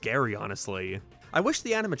sad and scary, honestly. I wish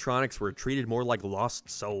the animatronics were treated more like lost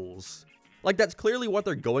souls. Like, that's clearly what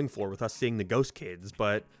they're going for with us seeing the ghost kids,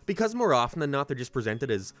 but because more often than not they're just presented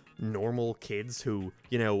as normal kids who,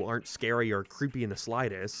 you know, aren't scary or creepy in the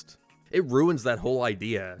slightest, it ruins that whole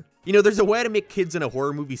idea. You know, there's a way to make kids in a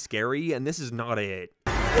horror movie scary, and this is not it.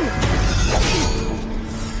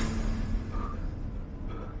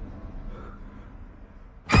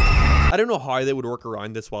 I don't know how they would work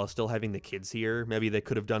around this while still having the kids here. Maybe they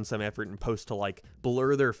could have done some effort in post to like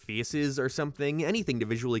blur their faces or something. Anything to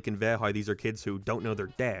visually convey how these are kids who don't know their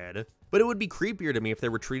dad. But it would be creepier to me if they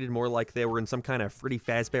were treated more like they were in some kind of Freddy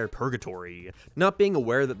Fazbear purgatory. Not being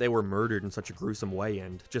aware that they were murdered in such a gruesome way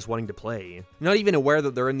and just wanting to play. Not even aware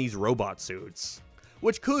that they're in these robot suits.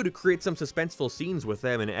 Which could create some suspenseful scenes with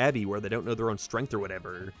them and Abby where they don't know their own strength or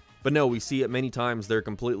whatever. But no, we see it many times they're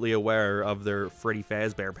completely aware of their Freddy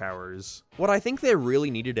Fazbear powers. What I think they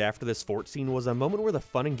really needed after this fort scene was a moment where the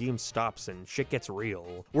fun and games stops and shit gets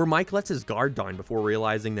real. Where Mike lets his guard down before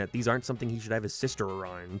realizing that these aren't something he should have his sister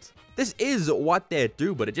around. This is what they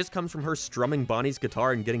do, but it just comes from her strumming Bonnie's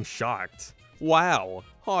guitar and getting shocked. Wow,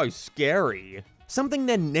 how scary. Something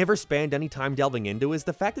they never spend any time delving into is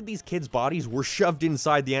the fact that these kids' bodies were shoved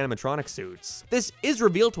inside the animatronic suits. This is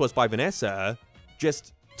revealed to us by Vanessa,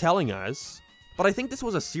 just telling us, but I think this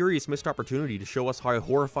was a serious missed opportunity to show us how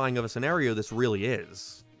horrifying of a scenario this really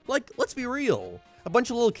is. Like, let's be real. A bunch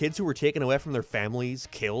of little kids who were taken away from their families,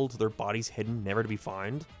 killed, their bodies hidden, never to be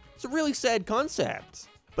found. It's a really sad concept.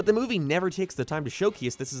 But the movie never takes the time to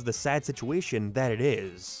showcase this is the sad situation that it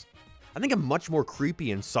is. I think a much more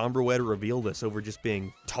creepy and somber way to reveal this over just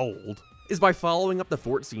being told is by following up the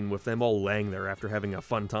fort scene with them all laying there after having a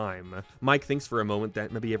fun time. Mike thinks for a moment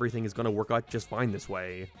that maybe everything is going to work out just fine this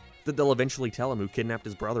way, that they'll eventually tell him who kidnapped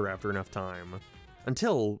his brother after enough time.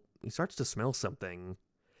 Until he starts to smell something.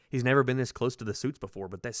 He's never been this close to the suits before,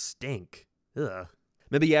 but they stink. Ugh.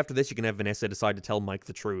 Maybe after this you can have Vanessa decide to tell Mike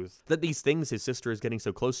the truth, that these things his sister is getting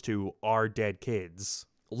so close to are dead kids.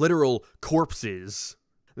 Literal corpses.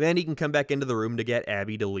 Then he can come back into the room to get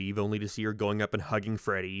Abby to leave, only to see her going up and hugging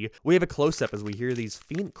Freddy. We have a close-up as we hear these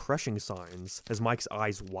faint crushing sounds as Mike's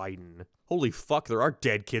eyes widen. Holy fuck, there are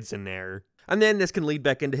dead kids in there. And then this can lead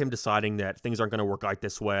back into him deciding that things aren't going to work out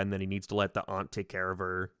this way and that he needs to let the aunt take care of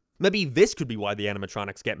her. Maybe this could be why the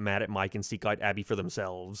animatronics get mad at Mike and seek out Abby for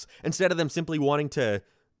themselves. Instead of them simply wanting to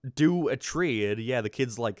do a trade, yeah, the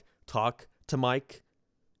kids like talk to Mike.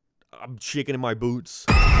 I'm shaking in my boots.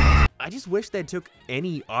 I just wish they took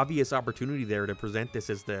any obvious opportunity there to present this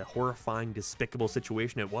as the horrifying, despicable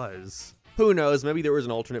situation it was. Who knows, maybe there was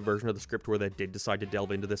an alternate version of the script where they did decide to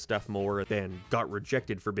delve into this stuff more, then got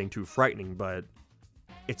rejected for being too frightening, but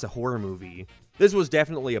it's a horror movie. This was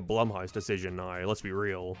definitely a Blumhouse decision now, let's be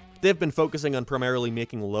real. They've been focusing on primarily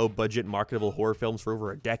making low-budget, marketable horror films for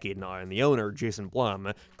over a decade now, and the owner, Jason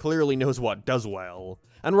Blum, clearly knows what does well.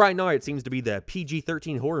 And right now it seems to be the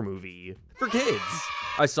PG-13 horror movie for kids.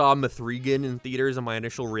 I saw Mithrigan in theaters, and my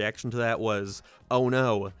initial reaction to that was, oh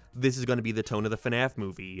no, this is going to be the tone of the FNAF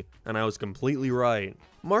movie, and I was completely right.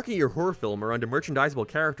 Market your horror film around a merchandisable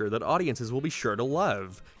character that audiences will be sure to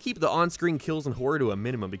love. Keep the on-screen kills and horror to a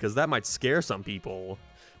minimum because that might scare some people.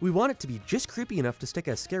 We want it to be just creepy enough to stick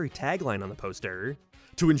a scary tagline on the poster,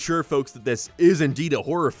 to ensure folks that this is indeed a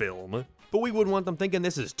horror film, but we wouldn't want them thinking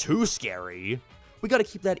this is too scary. We gotta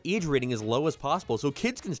keep that age rating as low as possible so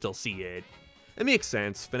kids can still see it. It makes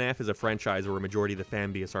sense, FNAF is a franchise where a majority of the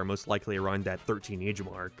fan base are most likely around that 13 age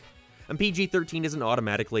mark. And PG-13 isn't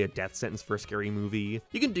automatically a death sentence for a scary movie.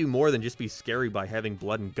 You can do more than just be scary by having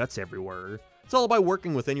blood and guts everywhere. It's all about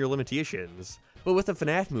working within your limitations. But with a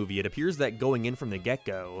FNAF movie, it appears that going in from the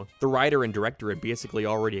get-go, the writer and director had basically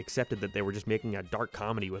already accepted that they were just making a dark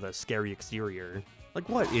comedy with a scary exterior. Like,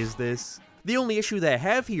 what is this? The only issue they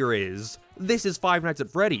have here is, this is Five Nights at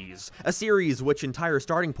Freddy's, a series which entire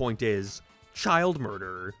starting point is child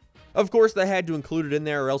murder. Of course they had to include it in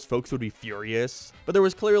there or else folks would be furious, but there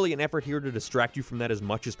was clearly an effort here to distract you from that as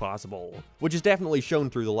much as possible, which is definitely shown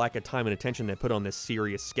through the lack of time and attention they put on this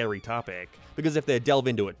serious, scary topic, because if they delve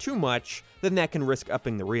into it too much, then that can risk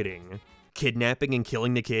upping the rating. Kidnapping and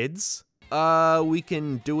killing the kids? We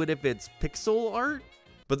can do it if it's pixel art?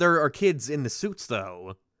 But there are kids in the suits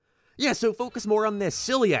though. Yeah, so focus more on the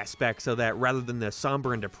silly aspects of that rather than the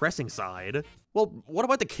somber and depressing side. Well, what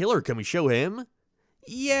about the killer? Can we show him?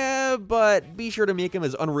 Yeah, but be sure to make him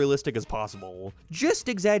as unrealistic as possible. Just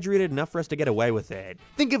exaggerated enough for us to get away with it.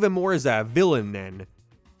 Think of him more as a villain than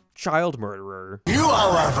child murderer. You,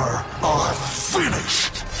 however, are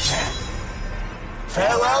finished.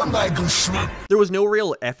 Farewell, my gooseman. There was no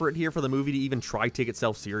real effort here for the movie to even try to take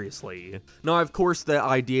itself seriously. Now, of course, the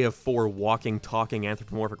idea of 4 walking, talking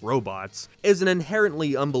anthropomorphic robots is an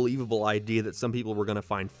inherently unbelievable idea that some people were going to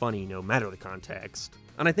find funny no matter the context.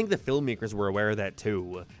 And I think the filmmakers were aware of that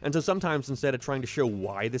too. And so sometimes instead of trying to show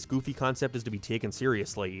why this goofy concept is to be taken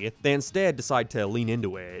seriously, they instead decide to lean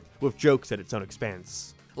into it, with jokes at its own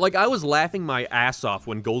expense. Like, I was laughing my ass off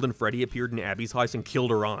when Golden Freddy appeared in Abby's house and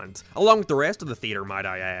killed her aunt, along with the rest of the theater, might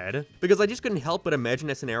I add, because I just couldn't help but imagine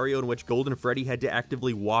a scenario in which Golden Freddy had to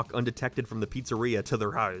actively walk undetected from the pizzeria to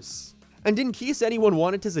their house. And in case anyone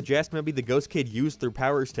wanted to suggest maybe the ghost kid used their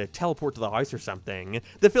powers to teleport to the house or something,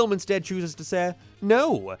 the film instead chooses to say,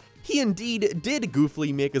 no, he indeed did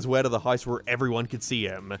goofily make his way to the house where everyone could see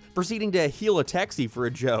him, proceeding to hail a taxi for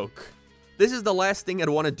a joke. This is the last thing I'd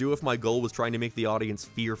want to do if my goal was trying to make the audience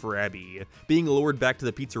fear for Abby, being lured back to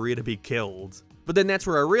the pizzeria to be killed. But then that's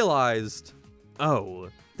where I realized, oh,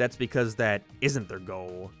 that's because that isn't their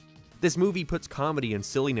goal. This movie puts comedy and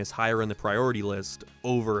silliness higher on the priority list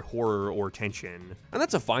over horror or tension. And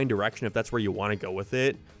that's a fine direction if that's where you want to go with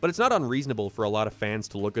it, but it's not unreasonable for a lot of fans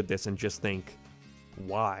to look at this and just think,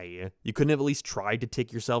 why? You couldn't have at least tried to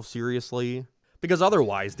take yourself seriously? Because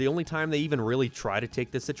otherwise, the only time they even really try to take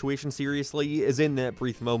this situation seriously is in that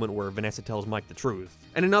brief moment where Vanessa tells Mike the truth.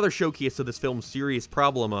 And another showcase of this film's serious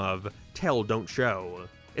problem of tell, don't show.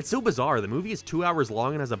 It's so bizarre, the movie is 2 hours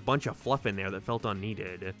long and has a bunch of fluff in there that felt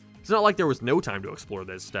unneeded. It's not like there was no time to explore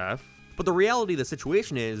this stuff, but the reality of the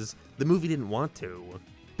situation is, the movie didn't want to.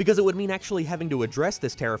 Because it would mean actually having to address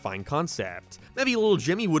this terrifying concept. Maybe little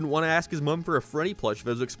Jimmy wouldn't want to ask his mom for a Freddy plush if it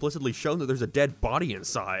was explicitly shown that there's a dead body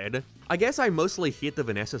inside. I guess I mostly hate the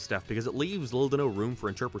Vanessa stuff because it leaves little to no room for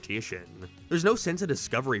interpretation. There's no sense of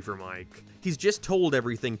discovery for Mike. He's just told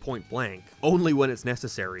everything point blank, only when it's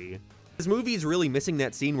necessary. This movie is really missing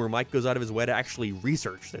that scene where Mike goes out of his way to actually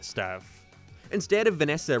research this stuff. Instead of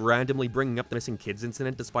Vanessa randomly bringing up the missing kids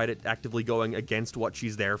incident despite it actively going against what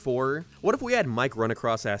she's there for, what if we had Mike run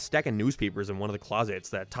across a stack of newspapers in one of the closets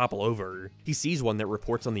that topple over? He sees one that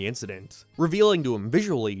reports on the incident, revealing to him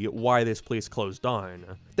visually why this place closed down.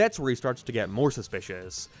 That's where he starts to get more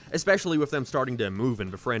suspicious, especially with them starting to move and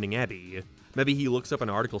befriending Abby. Maybe he looks up an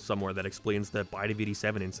article somewhere that explains the Bite of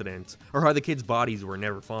 87 incident, or how the kids' bodies were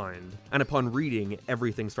never found. And upon reading,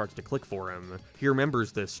 everything starts to click for him. He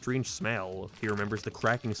remembers the strange smell. He remembers the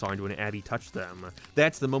cracking sound when Abby touched them.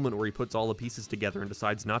 That's the moment where he puts all the pieces together and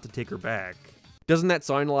decides not to take her back. Doesn't that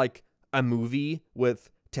sound like a movie with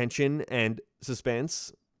tension and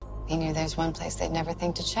suspense? He knew there's one place they'd never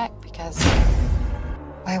think to check because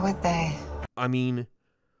why would they? I mean,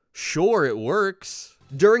 sure, it works.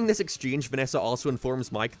 During this exchange, Vanessa also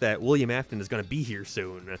informs Mike that William Afton is going to be here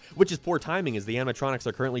soon, which is poor timing as the animatronics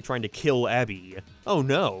are currently trying to kill Abby. Oh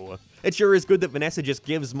no. It sure is good that Vanessa just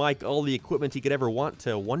gives Mike all the equipment he could ever want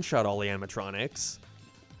to one-shot all the animatronics.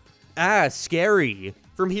 Ah, scary.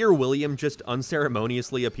 From here, William just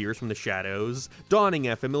unceremoniously appears from the shadows, donning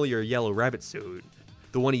a familiar yellow rabbit suit,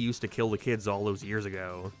 the one he used to kill the kids all those years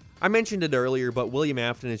ago. I mentioned it earlier, but William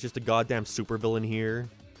Afton is just a goddamn supervillain here.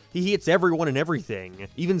 He hits everyone and everything,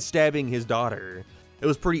 even stabbing his daughter. It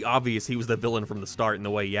was pretty obvious he was the villain from the start in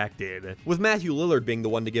the way he acted, with Matthew Lillard being the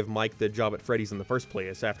one to give Mike the job at Freddy's in the first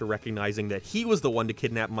place after recognizing that he was the one to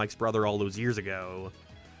kidnap Mike's brother all those years ago.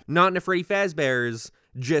 Not in a Freddy Fazbear's,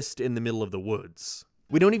 just in the middle of the woods.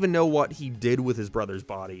 We don't even know what he did with his brother's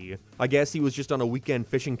body. I guess he was just on a weekend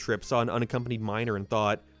fishing trip, saw an unaccompanied minor and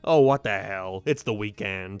thought, oh what the hell, it's the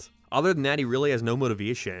weekend. Other than that, he really has no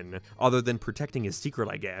motivation, other than protecting his secret,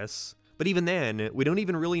 I guess. But even then, we don't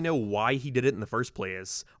even really know why he did it in the first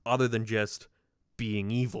place, other than just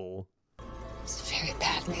being evil. He's a very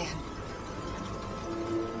bad man.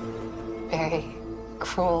 Very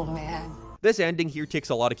cruel man. This ending here takes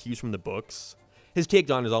a lot of cues from the books. His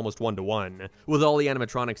takedown is almost one-to-one, with all the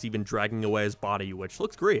animatronics even dragging away his body, which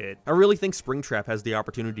looks great. I really think Springtrap has the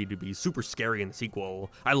opportunity to be super scary in the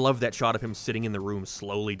sequel. I love that shot of him sitting in the room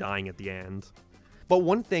slowly dying at the end. But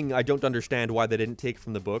one thing I don't understand why they didn't take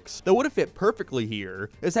from the books, that would have fit perfectly here,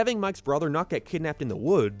 is having Mike's brother not get kidnapped in the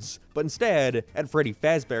woods, but instead at Freddy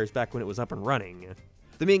Fazbear's back when it was up and running.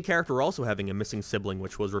 The main character also having a missing sibling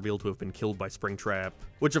which was revealed to have been killed by Springtrap,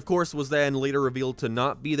 which of course was then later revealed to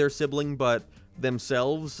not be their sibling, but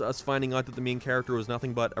themselves, us finding out that the main character was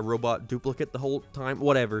nothing but a robot duplicate the whole time,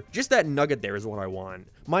 whatever. Just that nugget there is what I want.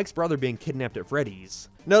 Mike's brother being kidnapped at Freddy's.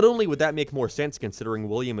 Not only would that make more sense considering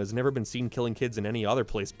William has never been seen killing kids in any other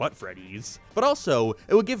place but Freddy's, but also,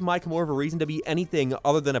 it would give Mike more of a reason to be anything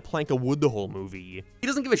other than a plank of wood the whole movie. He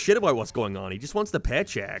doesn't give a shit about what's going on, he just wants the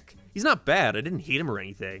paycheck. He's not bad, I didn't hate him or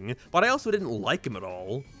anything, but I also didn't like him at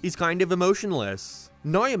all. He's kind of emotionless.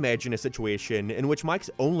 Now imagine a situation in which Mike's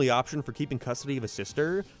only option for keeping custody of his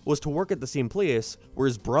sister was to work at the same place where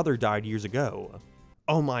his brother died years ago.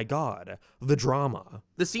 Oh my god, the drama.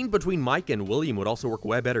 The scene between Mike and William would also work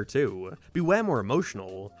way better too. Be way more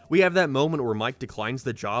emotional. We have that moment where Mike declines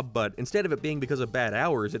the job, but instead of it being because of bad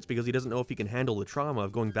hours, it's because he doesn't know if he can handle the trauma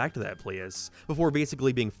of going back to that place, before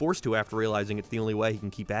basically being forced to after realizing it's the only way he can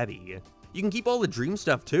keep Abby. You can keep all the dream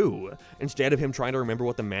stuff too. Instead of him trying to remember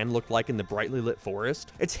what the man looked like in the brightly lit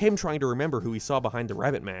forest, it's him trying to remember who he saw behind the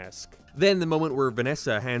rabbit mask. Then the moment where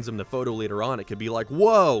Vanessa hands him the photo later on, it could be like,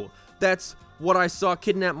 whoa, that's what I saw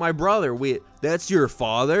kidnap my brother. Wait, that's your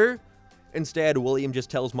father? Instead, William just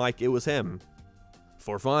tells Mike it was him.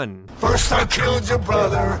 For fun. First I killed your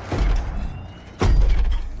brother.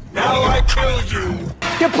 Now I killed you.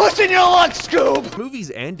 You're pushing your luck, Scoob! The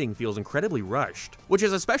movie's ending feels incredibly rushed, which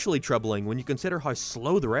is especially troubling when you consider how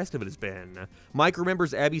slow the rest of it has been. Mike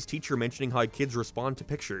remembers Abby's teacher mentioning how kids respond to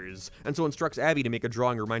pictures, and so instructs Abby to make a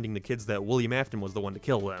drawing reminding the kids that William Afton was the one to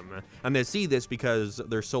kill them. And they see this because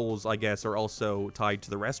their souls, I guess, are also tied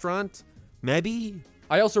to the restaurant? Maybe?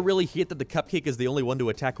 I also really hate that the cupcake is the only one to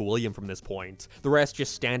attack William from this point, the rest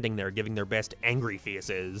just standing there giving their best angry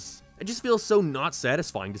faces. It just feels so not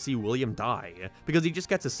satisfying to see William die, because he just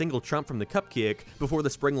gets a single chomp from the cupcake before the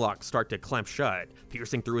spring locks start to clamp shut,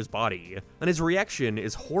 piercing through his body, and his reaction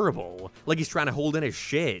is horrible, like he's trying to hold in his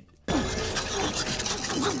shit.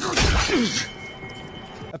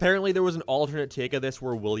 Apparently there was an alternate take of this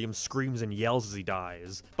where William screams and yells as he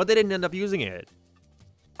dies, but they didn't end up using it.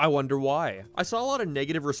 I wonder why. I saw a lot of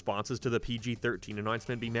negative responses to the PG-13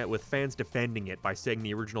 announcement being met with fans defending it by saying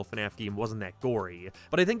the original FNAF game wasn't that gory,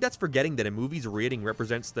 but I think that's forgetting that a movie's rating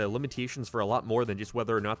represents the limitations for a lot more than just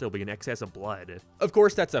whether or not there'll be an excess of blood. Of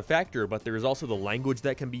course that's a factor, but there's also the language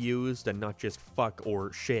that can be used and not just fuck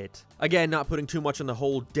or shit. Again, not putting too much on the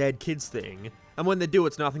whole dead kids thing, and when they do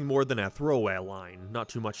it's nothing more than a throwaway line, not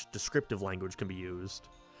too much descriptive language can be used.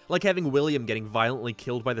 Like having William getting violently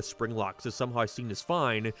killed by the spring locks is somehow seen as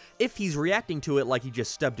fine if he's reacting to it like he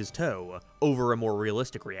just stubbed his toe, over a more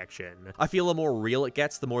realistic reaction. I feel the more real it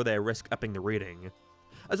gets, the more they risk upping the rating.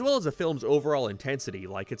 As well as the film's overall intensity,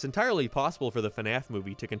 like it's entirely possible for the FNAF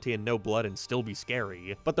movie to contain no blood and still be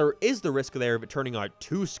scary, but there is the risk there of it turning out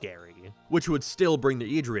too scary, which would still bring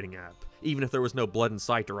the age rating up. even if there was no blood in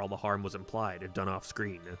sight or all the harm was implied and done off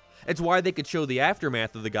screen. It's why they could show the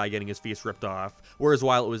aftermath of the guy getting his face ripped off, whereas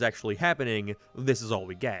while it was actually happening, this is all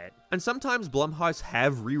we get. And sometimes Blumhouse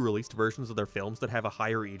have re-released versions of their films that have a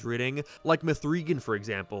higher age rating, like Mithrigan for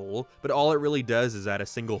example, but all it really does is add a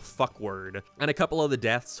single fuck word, and a couple of the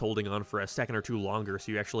deaths holding on for a second or two longer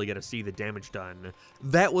so you actually get to see the damage done.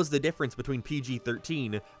 That was the difference between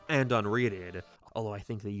PG-13 and unrated. Although I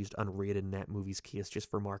think they used unrated in that movie's case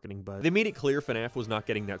just for marketing, but they made it clear FNAF was not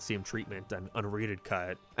getting that same treatment, an unrated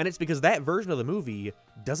cut. And it's because that version of the movie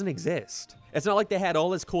doesn't exist. It's not like they had all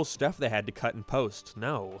this cool stuff they had to cut and post,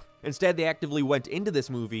 no. Instead, they actively went into this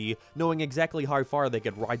movie knowing exactly how far they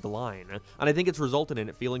could ride the line, and I think it's resulted in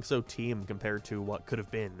it feeling so tame compared to what could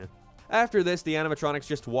have been. After this, the animatronics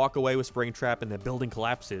just walk away with Springtrap and the building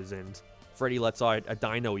collapses, and Freddy lets out a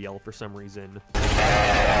dino yell for some reason.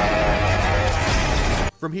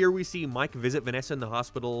 From here, we see Mike visit Vanessa in the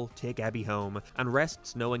hospital, take Abby home, and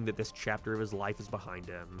rests knowing that this chapter of his life is behind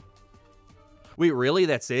him. Wait, really?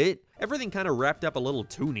 That's it? Everything kind of wrapped up a little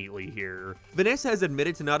too neatly here. Vanessa has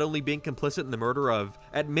admitted to not only being complicit in the murder of,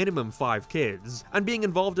 at minimum, 5 kids, and being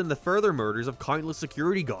involved in the further murders of countless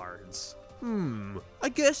security guards. I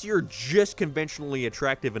guess you're just conventionally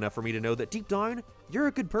attractive enough for me to know that deep down, you're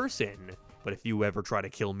a good person. But if you ever try to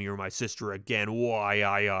kill me or my sister again, why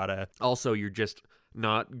I oughta. Also, you're just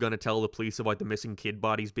not gonna tell the police about the missing kid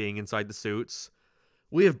bodies being inside the suits.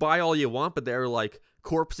 Live by all you want, but there are like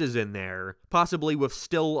corpses in there, possibly with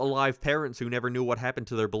still alive parents who never knew what happened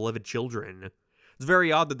to their beloved children. It's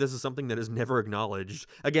very odd that this is something that is never acknowledged.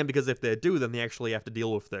 Again, because if they do, then they actually have to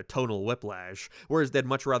deal with the tonal whiplash, whereas they'd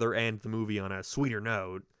much rather end the movie on a sweeter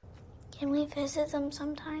note. Can we visit them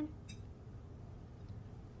sometime?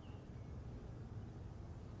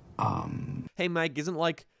 Hey Mike, isn't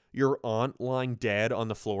like your aunt lying dead on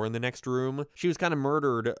the floor in the next room? She was kind of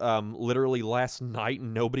murdered, literally last night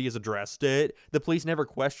and nobody has addressed it. The police never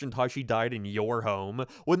questioned how she died in your home.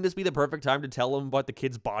 Wouldn't this be the perfect time to tell them about the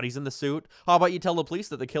kids' bodies in the suit? How about you tell the police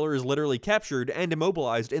that the killer is literally captured and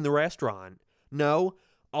immobilized in the restaurant? No?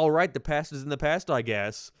 Alright, the past is in the past, I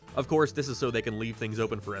guess. Of course, this is so they can leave things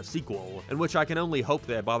open for a sequel, in which I can only hope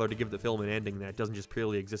they bother to give the film an ending that doesn't just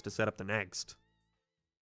purely exist to set up the next.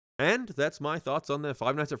 And that's my thoughts on the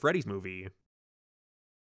Five Nights at Freddy's movie.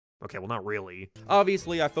 Okay, well, not really.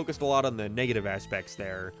 Obviously, I focused a lot on the negative aspects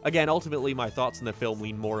there. Again, ultimately, my thoughts on the film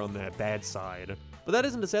lean more on the bad side. But that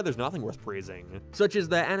isn't to say there's nothing worth praising, such as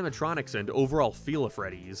the animatronics and overall feel of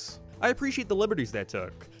Freddy's. I appreciate the liberties they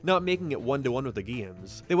took, not making it one-to-one with the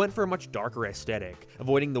games. They went for a much darker aesthetic,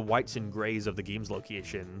 avoiding the whites and grays of the game's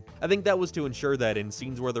location. I think that was to ensure that in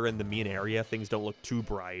scenes where they're in the main area, things don't look too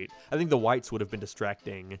bright. I think the whites would have been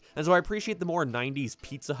distracting, and so I appreciate the more 90s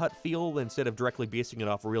Pizza Hut feel instead of directly basing it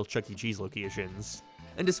off real Chuck E. Cheese locations.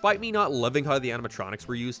 And despite me not loving how the animatronics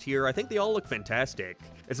were used here, I think they all look fantastic.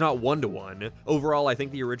 It's not one-to-one. Overall, I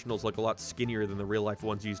think the originals look a lot skinnier than the real-life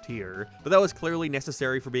ones used here, but that was clearly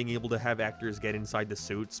necessary for being able to have actors get inside the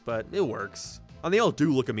suits, but it works. And they all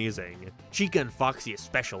do look amazing. Chica and Foxy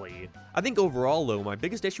especially. I think overall, though, my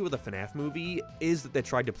biggest issue with the FNAF movie is that they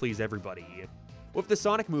tried to please everybody. With the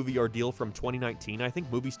Sonic movie ordeal from 2019, I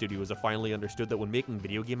think movie studios have finally understood that when making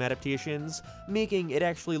video game adaptations, making it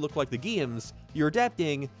actually look like the games you're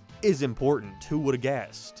adapting is important. Who would have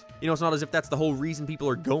guessed? You know, it's not as if that's the whole reason people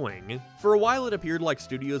are going. For a while, it appeared like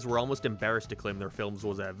studios were almost embarrassed to claim their films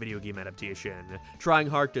was a video game adaptation, trying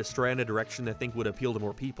hard to stray in a direction they think would appeal to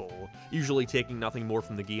more people, usually taking nothing more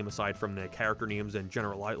from the game aside from the character names and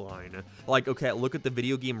general outline. Like, okay, look at the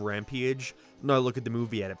video game Rampage, now look at the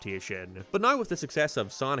movie adaptation. But now with the success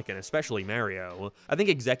of Sonic and especially Mario, I think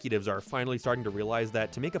executives are finally starting to realize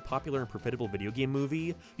that to make a popular and profitable video game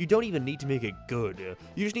movie, you don't even need to make it good.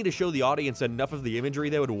 You just need to show the audience enough of the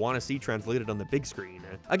imagery they would want to see translated on the big screen.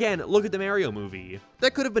 Again, look at the Mario movie.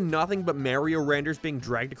 That could have been nothing but Mario renders being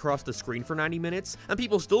dragged across the screen for 90 minutes, and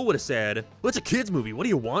people still would have said, well, it's a kid's movie, what do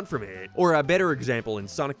you want from it? Or a better example in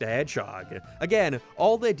Sonic the Hedgehog. Again,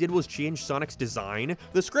 all they did was change Sonic's design,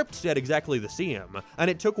 the script stayed exactly the same, and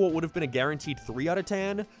it took what would have been a guaranteed 3 out of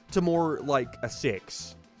 10 to more like a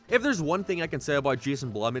 6. If there's one thing I can say about Jason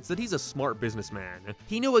Blum, it's that he's a smart businessman.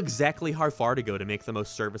 He knew exactly how far to go to make the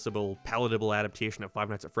most serviceable, palatable adaptation of Five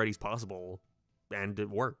Nights at Freddy's possible. And it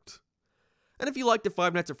worked. And if you like the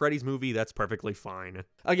Five Nights at Freddy's movie, that's perfectly fine.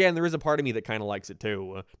 Again, there is a part of me that kinda likes it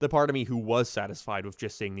too. The part of me who was satisfied with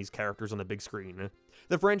just seeing these characters on the big screen.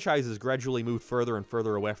 The franchise has gradually moved further and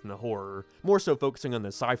further away from the horror, more so focusing on the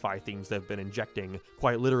sci-fi themes they've been injecting,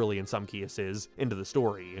 quite literally in some cases, into the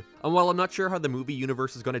story. And while I'm not sure how the movie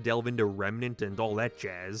universe is gonna delve into Remnant and all that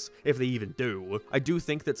jazz, if they even do, I do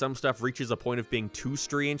think that some stuff reaches a point of being too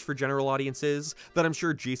strange for general audiences that I'm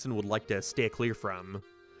sure Jason would like to stay clear from.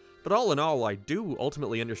 But all in all, I do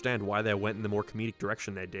ultimately understand why they went in the more comedic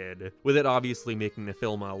direction they did, with it obviously making the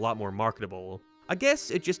film a lot more marketable. I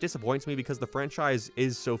guess it just disappoints me because the franchise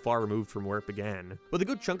is so far removed from where it began, with a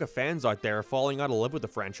good chunk of fans out there falling out of love with the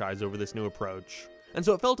franchise over this new approach. And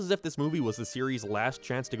so it felt as if this movie was the series' last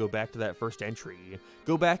chance to go back to that first entry,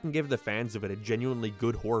 go back and give the fans of it a genuinely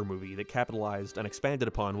good horror movie that capitalized and expanded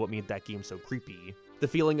upon what made that game so creepy, the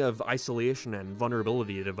feeling of isolation and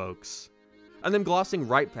vulnerability it evokes. And then glossing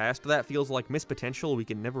right past that feels like missed potential we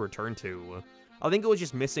can never return to. I think it was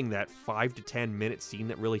just missing that 5 to 10 minute scene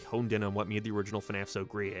that really honed in on what made the original FNAF so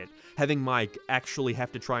great, having Mike actually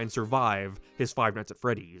have to try and survive his Five Nights at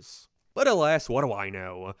Freddy's. But alas, what do I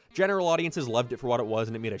know? General audiences loved it for what it was,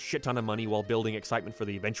 and it made a shit ton of money while building excitement for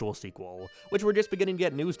the eventual sequel, which we're just beginning to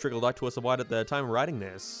get news trickled out to us about at the time of writing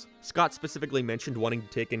this. Scott specifically mentioned wanting to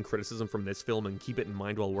take in criticism from this film and keep it in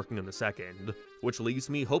mind while working on the second, which leaves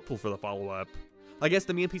me hopeful for the follow-up. I guess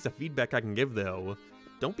the main piece of feedback I can give, though,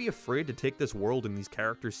 don't be afraid to take this world and these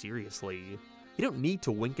characters seriously. You don't need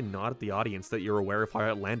to wink and nod at the audience that you're aware of how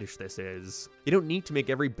outlandish this is. You don't need to make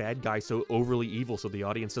every bad guy so overly evil so the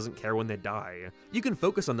audience doesn't care when they die. You can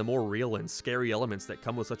focus on the more real and scary elements that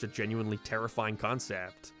come with such a genuinely terrifying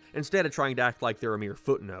concept, instead of trying to act like they're a mere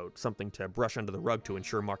footnote, something to brush under the rug to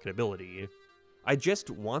ensure marketability. I just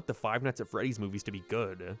want the Five Nights at Freddy's movies to be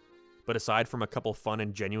good, but aside from a couple fun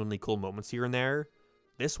and genuinely cool moments here and there,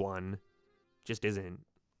 this one just isn't.